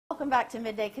back to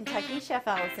Midday Kentucky. Chef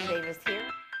Allison Davis here.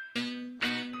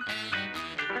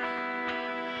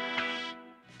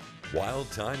 Wild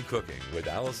Thyme Cooking with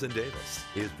Allison Davis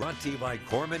is brought to you by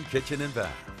Corman Kitchen and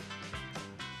Bath.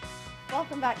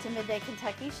 Welcome back to Midday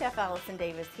Kentucky. Chef Allison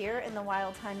Davis here in the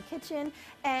Wild Thyme Kitchen,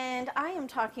 and I am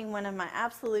talking one of my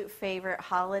absolute favorite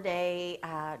holiday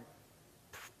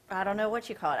I don't know what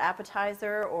you call it,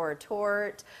 appetizer or a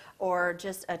tort or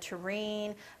just a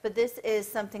terrine, but this is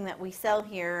something that we sell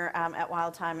here at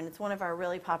Wild Thyme, and it's one of our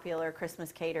really popular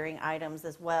Christmas catering items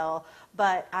as well,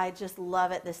 but I just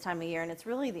love it this time of year, and it's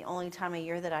really the only time of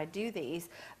year that I do these,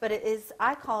 but it is,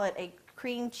 I call it a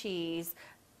cream cheese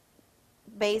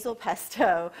basil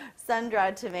pesto,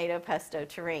 sun-dried tomato pesto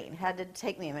terrine. Had to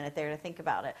take me a minute there to think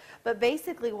about it. But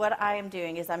basically what I am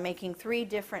doing is I'm making 3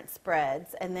 different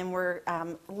spreads, and then we're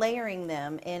layering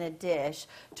them in a dish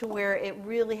to where it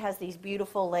really has these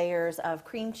beautiful layers of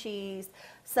cream cheese,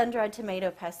 sun-dried tomato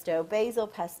pesto, basil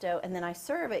pesto, and then I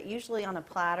serve it usually on a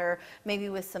platter, maybe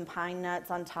with some pine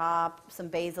nuts on top, some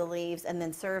basil leaves, and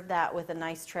then serve that with a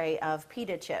nice tray of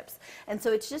pita chips. And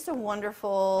so it's just a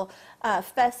wonderful,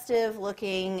 festive looking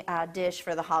dish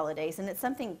for the holidays, and it's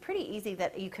something pretty easy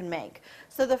that you can make.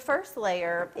 So the first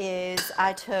layer is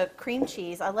I took cream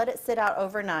cheese. I let it sit out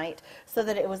overnight so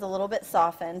that it was a little bit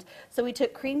softened. So we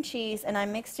took cream cheese and I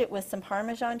mixed it with some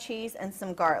Parmesan cheese and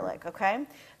some garlic, okay?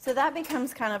 So that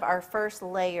becomes kind of our first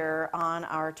layer on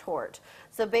our tort.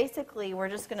 So basically we're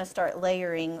just going to start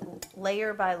layering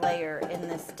layer by layer in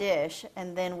this dish,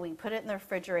 and then we put it in the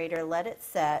refrigerator, let it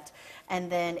set,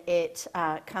 and then it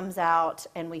comes out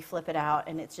and we flip it out,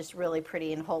 and it's just really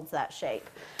pretty and holds that shape.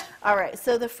 All right,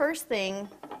 so the first thing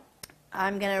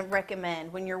I'm going to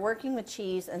recommend when you're working with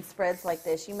cheese and spreads like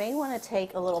this, you may want to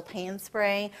take a little pan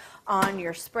spray on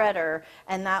your spreader,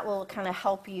 and that will kind of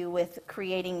help you with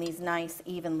creating these nice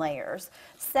even layers.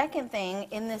 Second thing,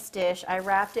 in this dish I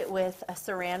wrapped it with a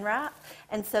saran wrap,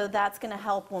 and so that's going to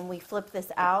help when we flip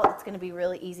this out. It's going to be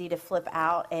really easy to flip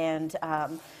out and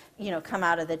you know, come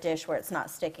out of the dish where it's not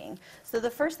sticking. So the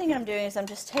first thing I'm doing is I'm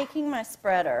just taking my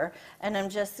spreader and I'm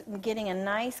just getting a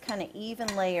nice kind of even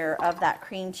layer of that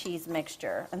cream cheese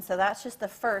mixture. And so that's just the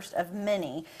first of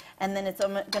many, and then it's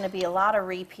going to be a lot of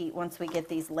repeat once we get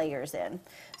these layers in.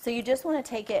 So you just want to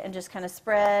take it and just kind of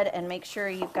spread and make sure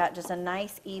you've got just a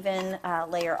nice even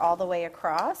layer all the way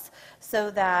across, so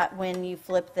that when you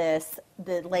flip this,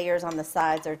 the layers on the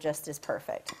sides are just as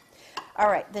perfect. All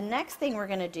right, the next thing we're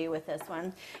going to do with this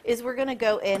one is we're going to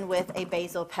go in with a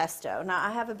basil pesto. Now,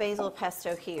 I have a basil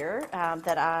pesto here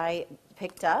that I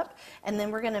picked up, and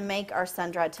then we're going to make our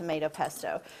sun-dried tomato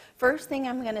pesto. First thing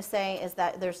I'm going to say is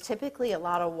that there's typically a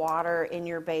lot of water in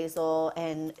your basil,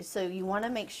 and so you want to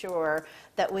make sure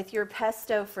that with your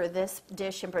pesto for this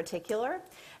dish in particular,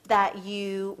 that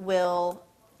you will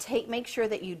make sure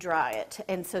that you dry it,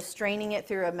 and so straining it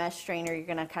through a mesh strainer, you're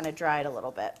going to kind of dry it a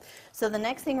little bit. So the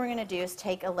next thing we're going to do is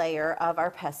take a layer of our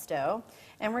pesto,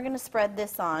 and we're going to spread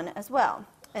this on as well.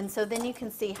 And so then you can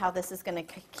see how this is going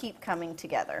to keep coming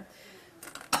together,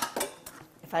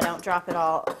 if I don't drop it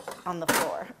all on the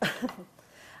floor.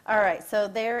 All right, so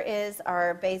there is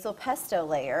our basil pesto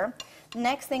layer.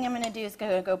 Next thing I'm going to do is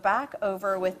go back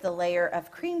over with the layer of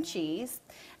cream cheese,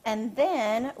 and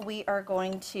then we are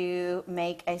going to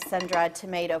make a sun-dried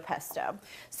tomato pesto.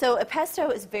 So a pesto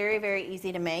is very, very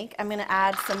easy to make. I'm going to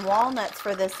add some walnuts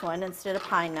for this one instead of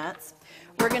pine nuts.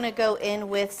 We're going to go in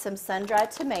with some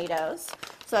sun-dried tomatoes.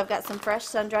 So I've got some fresh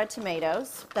sun-dried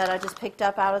tomatoes that I just picked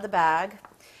up out of the bag.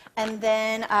 And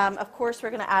then, of course, we're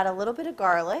going to add a little bit of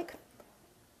garlic.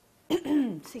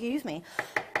 Excuse me.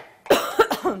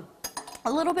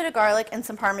 A little bit of garlic and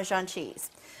some Parmesan cheese.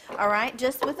 All right,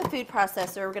 just with a food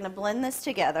processor, we're going to blend this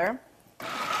together. And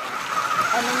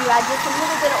then you add just a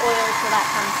little bit of oil so that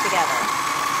comes together.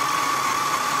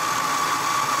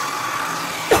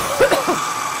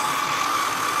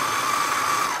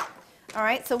 All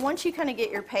right, so once you kind of get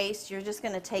your paste, you're just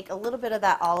going to take a little bit of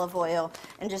that olive oil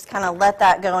and just kind of let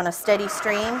that go in a steady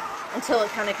stream until it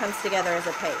kind of comes together as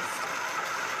a paste.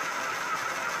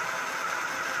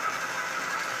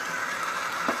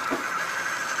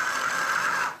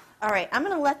 All right, I'm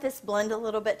going to let this blend a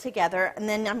little bit together, and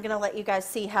then I'm going to let you guys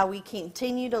see how we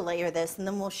continue to layer this, and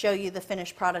then we'll show you the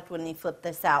finished product when we flip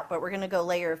this out. But we're going to go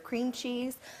layer of cream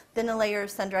cheese, then a layer of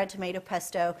sun-dried tomato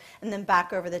pesto, and then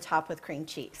back over the top with cream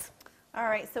cheese. All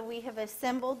right, so we have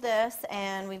assembled this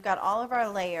and we've got all of our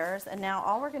layers, and now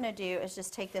all we're going to do is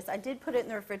just take this. I did put it in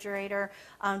the refrigerator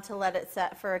to let it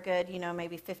set for a good,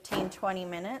 maybe 15-20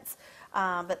 minutes.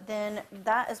 But then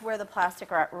that is where the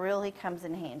plastic wrap really comes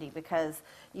in handy, because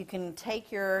you can take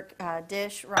your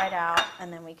dish right out,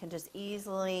 and then we can just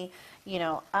easily,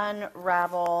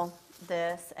 unravel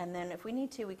this, and then if we need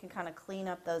to, we can kind of clean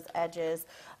up those edges.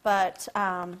 But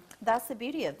that's the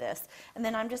beauty of this. And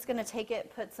then I'm just going to take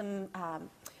it, put some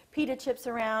pita chips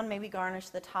around, maybe garnish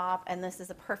the top, and this is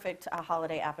a perfect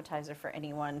holiday appetizer for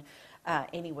anyone,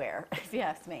 anywhere, if you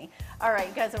ask me. All right,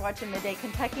 you guys are watching Midday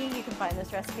Kentucky. You can find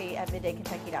this recipe at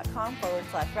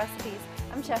middaykentucky.com/recipes.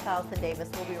 I'm Chef Allison Davis.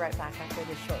 We'll be right back after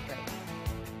this short break.